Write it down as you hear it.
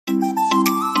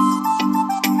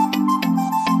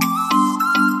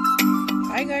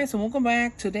guys, and welcome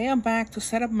back. Today I'm back to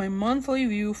set up my monthly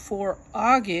view for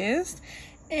August,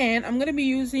 and I'm gonna be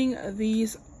using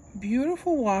these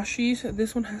beautiful washies.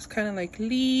 This one has kind of like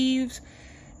leaves,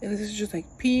 and this is just like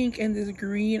pink, and this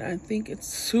green. I think it's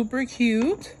super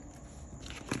cute.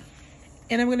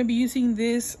 And I'm gonna be using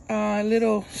this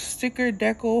little sticker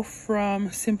deco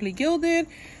from Simply Gilded.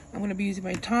 I'm gonna be using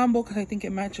my Tombow because I think it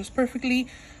matches perfectly.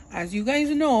 As you guys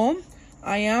know,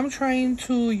 I am trying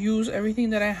to use everything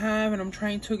that I have, and I'm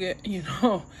trying to get, you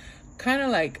know, kind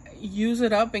of like use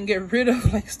it up and get rid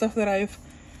of like stuff that I've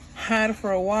had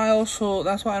for a while. So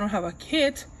that's why I don't have a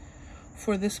kit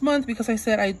for this month, because I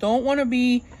said I don't want to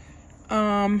be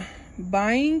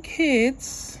buying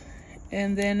kits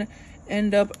and then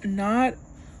end up not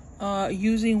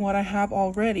using what I have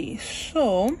already.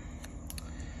 So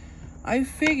I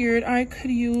figured I could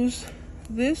use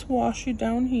this washi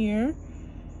down here,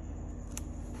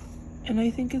 and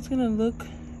I think it's gonna look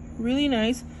really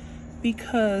nice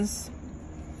because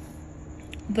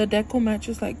the deco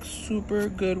matches like super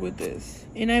good with this.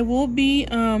 And I will be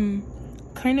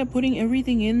kind of putting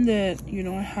everything in that, you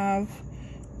know, I have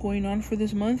going on for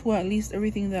this month. Well, at least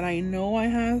everything that I know I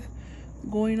have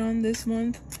going on this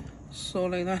month, so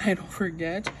like that I don't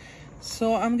forget.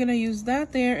 So I'm gonna use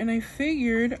that there, and I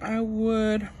figured I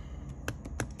was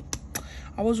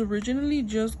originally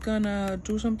just gonna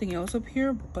do something else up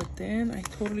here, but then I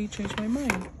totally changed my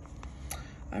mind.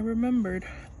 I remembered.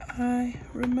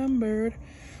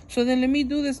 So then let me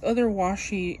do this other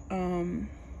washi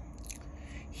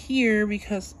here,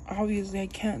 because obviously I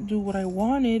can't do what I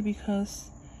wanted because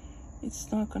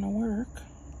it's not gonna work.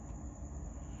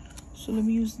 So let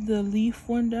me use the leaf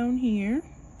one down here.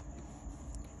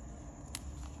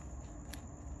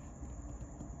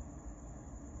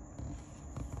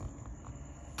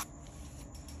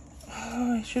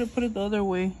 I should have put it the other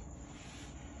way,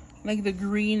 like the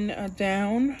green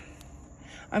down.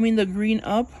 I mean the green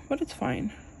up, but it's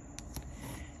fine.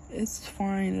 It's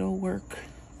fine, it'll work.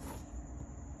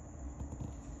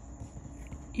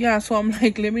 Yeah, so I'm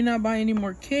like, let me not buy any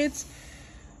more kits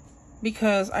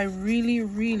because I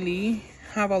really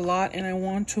have a lot and I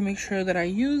want to make sure that I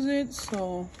use it.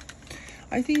 So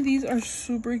I think these are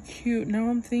super cute. Now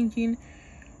I'm thinking,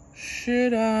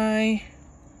 should I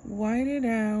white it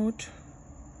out?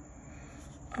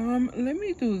 Let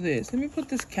me do this. Let me put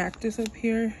this cactus up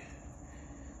here.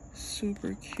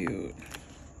 Super cute.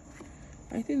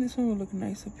 I think this one will look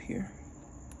nice up here.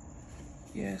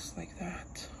 Yes, like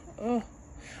that. Oh,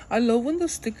 I love when the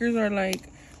stickers are like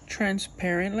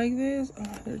transparent like this.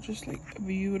 Oh, they're just like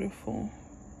beautiful.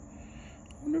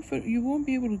 I wonder if you won't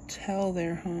be able to tell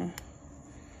there, huh?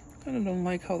 I kind of don't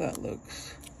like how that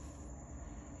looks.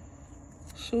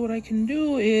 So what I can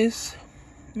do is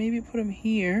maybe put them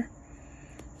here,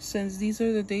 since these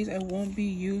are the days I won't be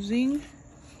using,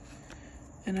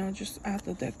 and I'll just add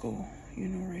the deco, you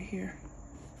know, right here,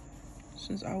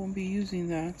 since I won't be using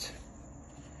that.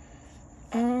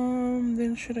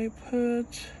 Then should I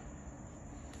put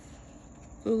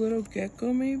the little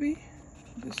gecko, maybe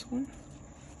this one?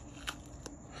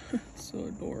 So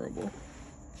adorable.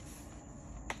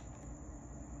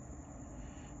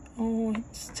 Oh,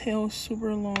 its tail is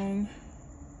super long.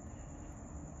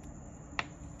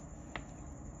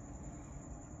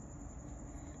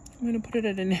 I'm gonna put it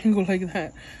at an angle like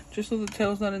that, just so the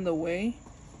tail's not in the way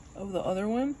of the other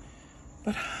one.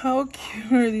 But how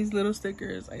cute are these little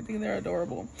stickers? I think they're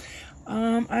adorable.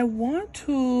 I want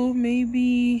to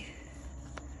maybe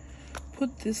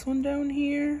put this one down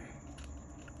here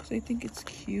because I think it's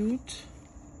cute.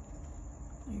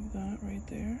 Like that right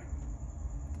there.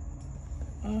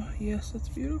 Oh, yes, that's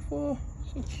beautiful.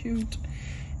 So cute.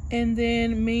 And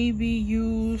then maybe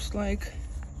use like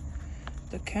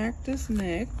the cactus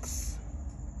next,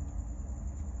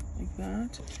 like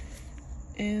that,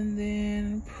 and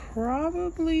then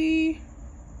probably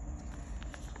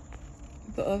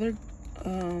the other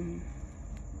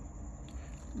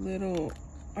little,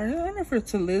 I don't know if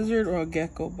it's a lizard or a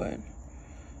gecko, but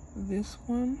this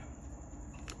one.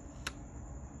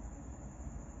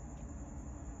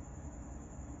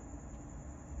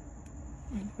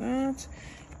 Like that.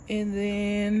 And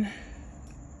then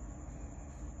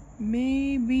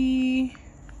maybe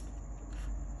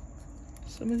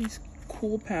some of these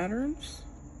cool patterns.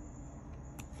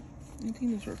 I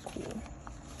think these are cool.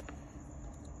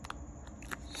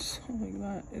 So like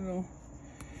that, it'll,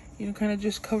 you know, kind of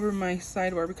just cover my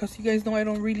sidebar, because you guys know I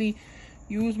don't really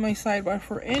use my sidebar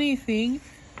for anything.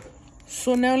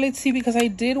 So now let's see, because I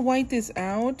did white this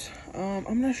out.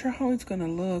 I'm not sure how it's gonna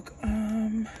look.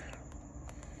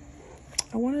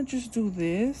 I want to just do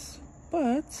this,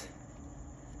 but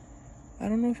I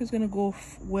don't know if it's gonna go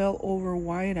well over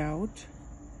white out,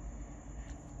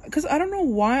 because I don't know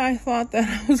why I thought that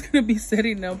I was gonna be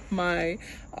setting up my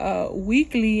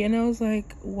weekly, and I was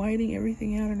like whiting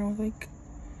everything out, and I was like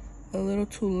a little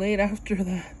too late after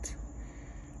that.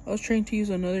 I was trying to use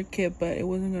another kit, but it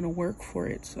wasn't gonna work for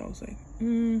it, so I was like,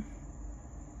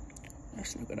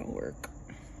 that's not gonna work.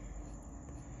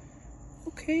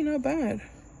 Okay, not bad.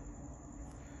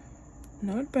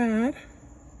 Not bad.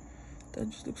 That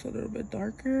just looks a little bit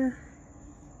darker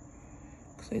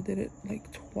because I did it like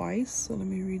twice. So let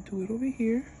me redo it over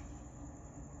here.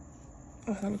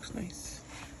 Oh, that looks nice.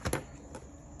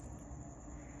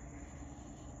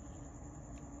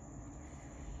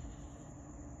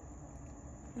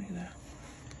 Like that.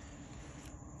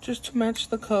 Just to match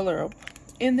the color up.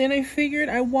 And then I figured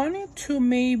I wanted to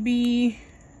maybe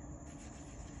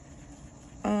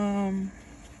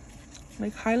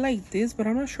like highlight this, but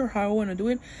I'm not sure how I want to do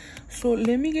it. So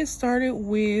let me get started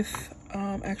with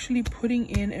actually putting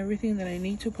in everything that I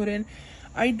need to put in.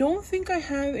 I don't think I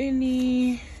have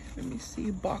any, let me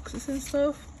see, boxes and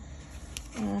stuff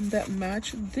that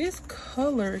match this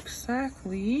color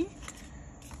exactly.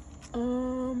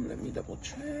 Let me double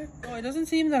check. Oh, it doesn't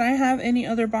seem that I have any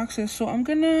other boxes, so I'm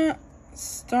gonna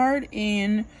start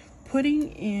in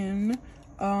putting in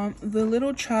the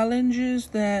little challenges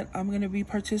that I'm going to be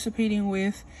participating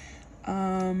with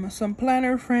some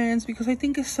planner friends, because I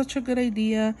think it's such a good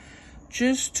idea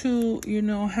just to, you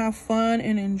know, have fun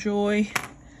and enjoy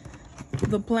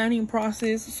the planning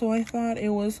process. So I thought it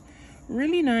was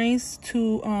really nice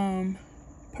to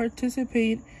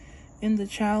participate in the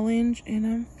challenge, and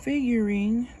I'm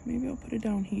figuring maybe I'll put it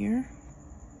down here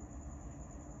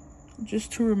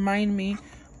just to remind me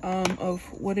of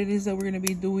what it is that we're going to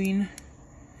be doing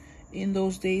in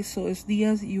those days. So it's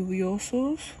días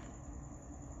lluviosos,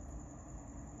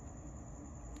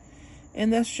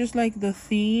 and that's just like the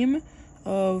theme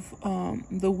of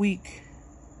the week,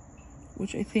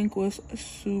 which I think was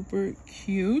super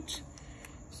cute.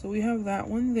 So we have that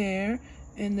one there,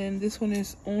 and then this one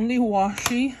is only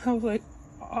washi. I was like,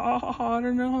 oh, I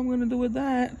don't know how I'm gonna do with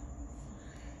that.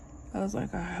 I was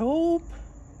like, I hope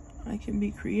I can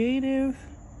be creative.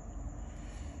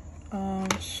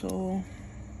 So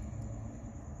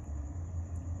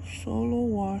solo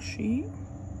washi,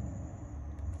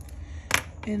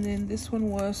 and then this one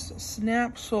was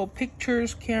snap, so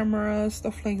pictures, cameras,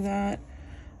 stuff like that.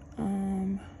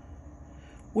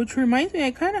 Which reminds me,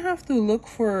 I kind of have to look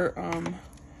for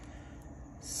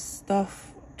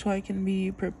stuff so I can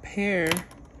be prepared.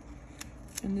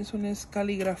 And this one is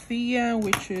caligrafía,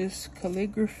 which is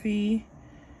calligraphy.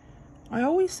 I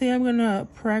always say I'm gonna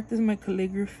practice my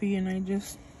calligraphy, and I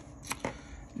just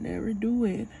never do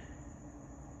it.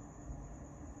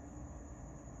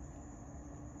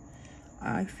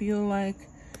 I feel like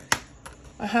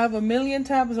I have a million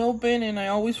tabs open and I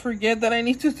always forget that I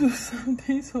need to do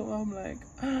something. So I'm like,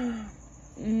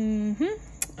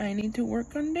 I need to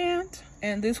work on that.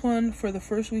 And this one for the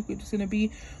first week, which is going to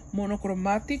be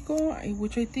monocromático,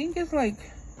 which I think is like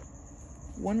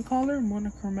one color,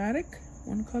 monochromatic,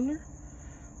 one color,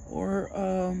 or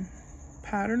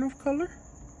pattern of color.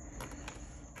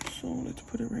 So let's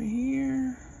put it right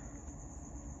here.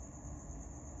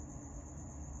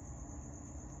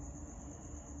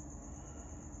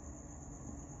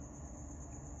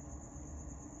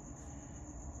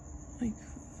 Like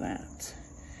that.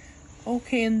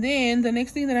 Okay, and then the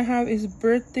next thing that I have is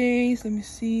birthdays. Let me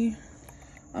see.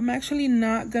 I'm actually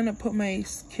not gonna put my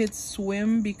kids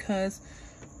swim because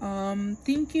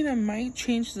thinking I might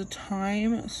change the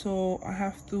time, so I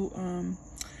have to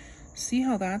see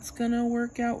how that's gonna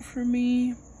work out for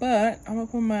me. But I'm gonna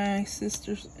put my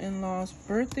sister-in-law's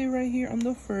birthday right here on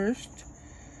the 1st.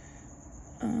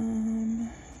 Let me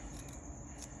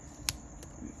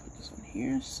put this one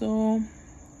here. So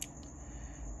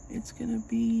it's gonna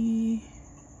be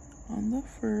on the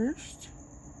 1st,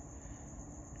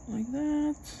 like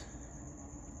that.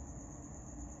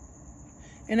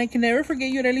 And I can never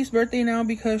forget Yoreli's birthday now,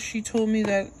 because she told me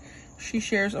that she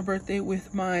shares a birthday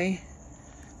with my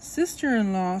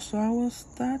sister-in-law. So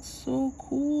that's so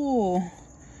cool.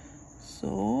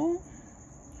 So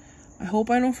I hope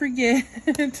I don't forget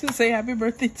to say happy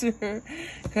birthday to her,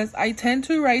 because I tend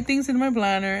to write things in my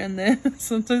planner and then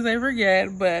sometimes I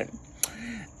forget, but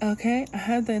okay, I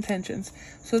had the intentions.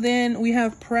 So then we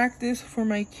have practice for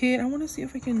my kid. I want to see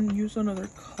if I can use another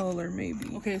color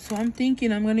maybe. Okay, so I'm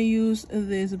thinking I'm going to use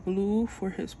this blue for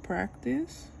his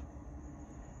practice,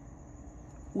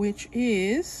 which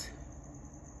is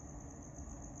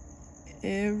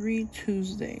every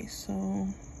Tuesday. So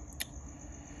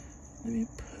let me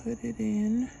put it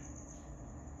in.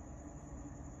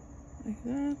 like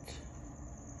that.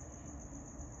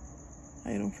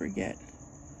 I don't forget.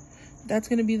 That's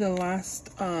gonna be the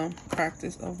last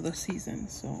practice of the season,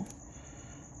 so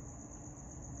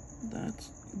that's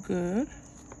good.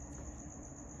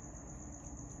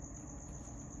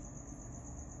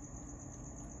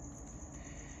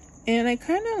 And I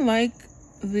kind of like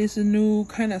this new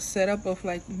kind of setup of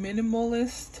like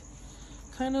minimalist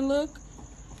kind of look.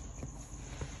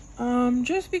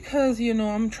 Just because, you know,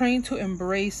 I'm trying to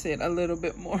embrace it a little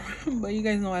bit more. But you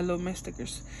guys know I love my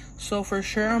stickers. So for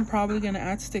sure, I'm probably going to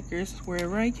add stickers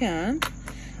wherever I can.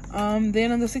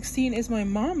 Then on the 16th is my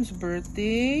mom's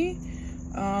birthday.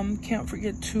 Can't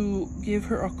forget to give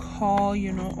her a call,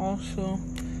 you know, also,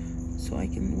 so I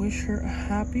can wish her a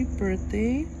happy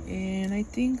birthday. And I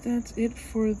think that's it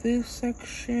for this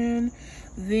section.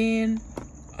 Then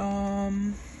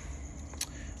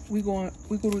we go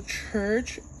to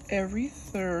church every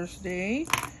Thursday,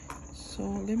 so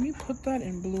let me put that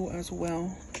in blue as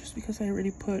well, just because I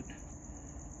already put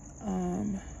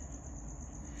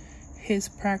his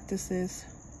practices.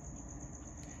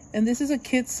 And this is a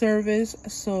kids service,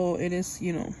 so it is,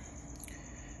 you know,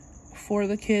 for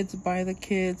the kids, by the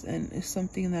kids, and it's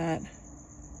something that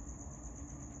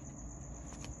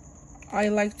I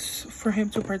liked for him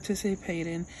to participate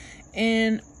in.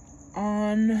 And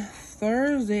on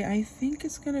Thursday, I think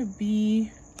it's gonna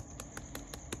be,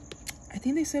 I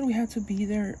think they said we had to be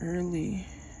there early.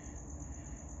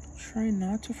 Try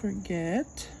not to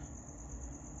forget.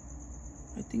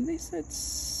 I think they said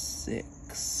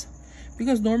 6,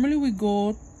 because normally we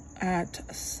go at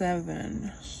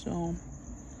 7, so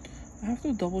I have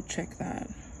to double check that.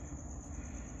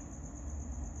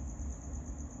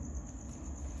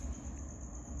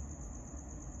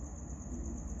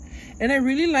 And I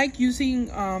really like using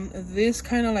this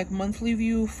kind of like monthly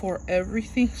view for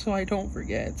everything, so I don't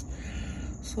forget.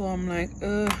 So I'm like,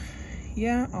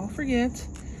 yeah, I'll forget.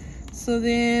 So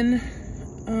then,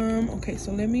 okay,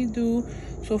 so let me do,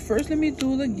 so first let me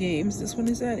do the games. This one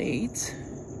is at 8.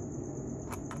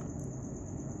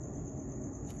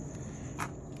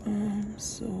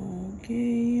 So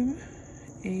game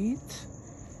 8.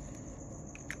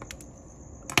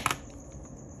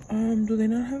 Do they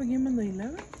not have a game on the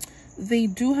 11th? They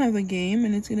do have a game,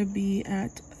 and it's gonna be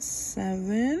at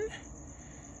 7.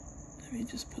 Let me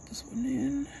just put this one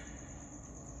in.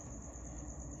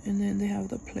 And then they have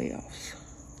the playoffs.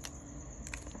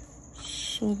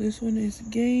 So this one is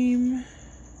game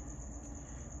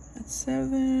at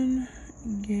 7,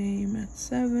 game at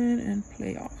 7, and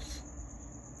playoffs.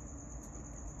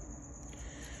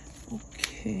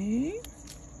 Okay.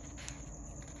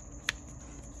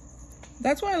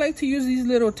 That's why I like to use these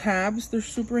little tabs. They're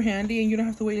super handy, and you don't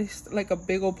have to waste like a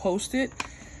big old post-it.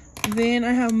 Then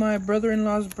I have my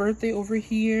brother-in-law's birthday over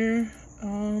here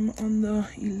on the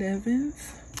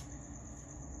 11th.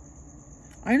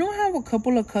 I know I have a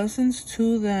couple of cousins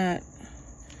too that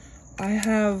I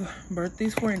have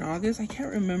birthdays for in August. I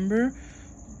can't remember,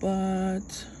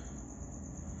 but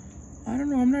I don't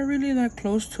know. I'm not really that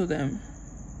close to them.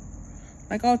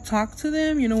 Like, I'll talk to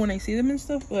them, you know, when I see them and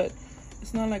stuff, but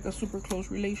it's not like a super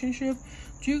close relationship.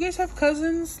 Do you guys have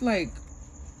cousins? Like,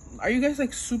 are you guys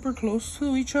like super close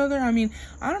to each other? I mean,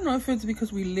 I don't know if it's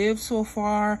because we live so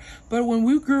far, but when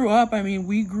we grew up, I mean,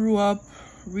 we grew up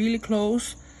really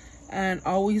close and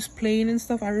always playing and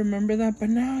stuff. I remember that. But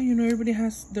now, you know, everybody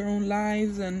has their own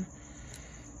lives, and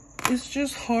it's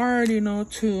just hard, you know,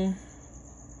 to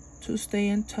stay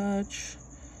in touch.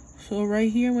 So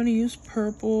right here I'm going to use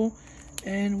purple,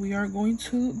 and we are going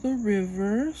to the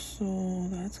river, so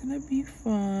that's gonna be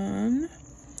fun.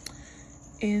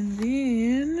 And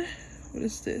then what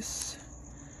is this?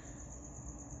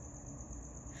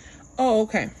 Oh,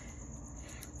 okay.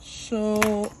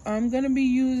 So I'm gonna be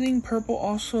using purple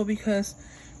also because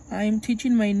I'm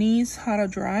teaching my niece how to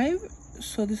drive.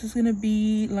 So this is gonna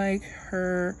be like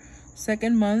her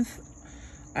 2nd month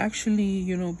actually,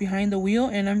 you know, behind the wheel,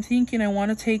 and I'm thinking I want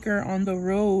to take her on the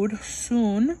road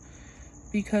soon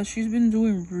because she's been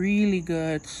doing really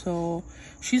good. So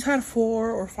she's had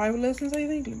 4 or 5 lessons, I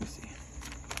think. Let me see.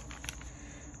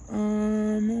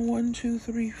 1, 2,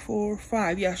 3, 4,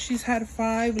 5. Yeah, she's had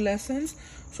 5 lessons,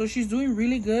 so she's doing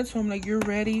really good. So I'm like, you're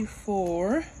ready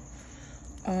for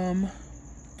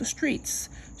the streets?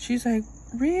 She's like,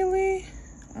 really?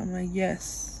 I'm like,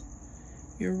 yes,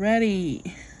 you're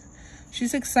ready.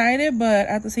 She's excited, but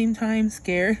at the same time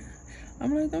scared.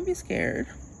 I'm like, don't be scared,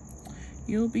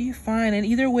 you'll be fine. And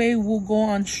either way, we'll go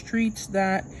on streets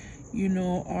that, you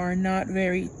know, are not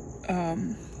very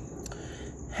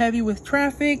heavy with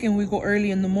traffic, and we go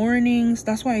early in the mornings.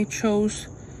 That's why I chose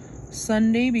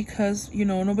Sunday because, you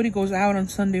know, nobody goes out on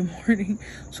Sunday morning,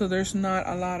 so there's not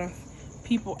a lot of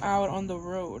people out on the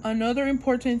road. Another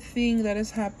important thing that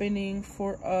is happening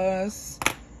for us,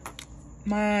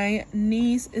 my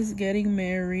niece is getting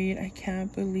married. I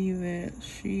can't believe it.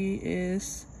 She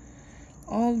is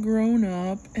all grown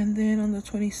up, and then on the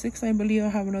 26th, I believe, I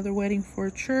have another wedding for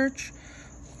church.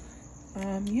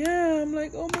 Yeah, I'm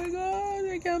like, oh my god,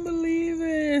 I can't believe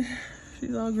it.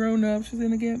 She's all grown up. She's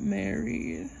gonna get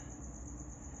married.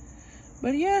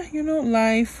 But yeah, you know,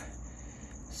 life.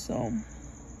 So,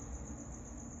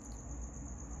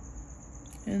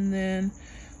 and then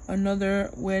another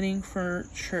wedding for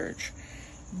church.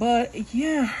 But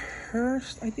yeah,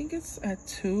 hers, I think it's at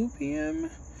 2 p.m.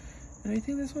 and I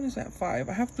think this one is at 5.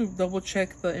 I have to double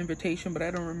check the invitation, but I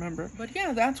don't remember. But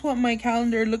yeah, that's what my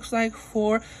calendar looks like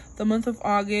for the month of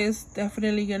August.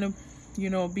 Definitely gonna, you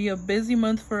know, be a busy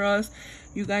month for us.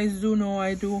 You guys do know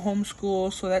I do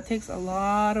homeschool, so that takes a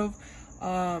lot of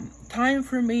time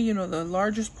for me, you know, the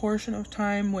largest portion of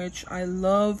time, which I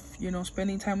love, you know,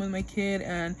 spending time with my kid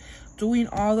and doing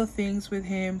all the things with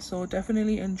him. So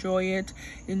definitely enjoy it.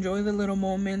 Enjoy the little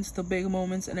moments, the big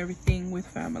moments, and everything with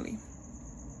family.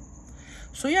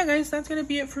 So yeah, guys, that's gonna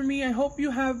be it for me. I hope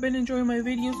you have been enjoying my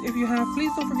videos. If you have,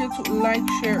 please don't forget to like,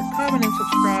 share, comment, and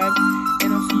subscribe.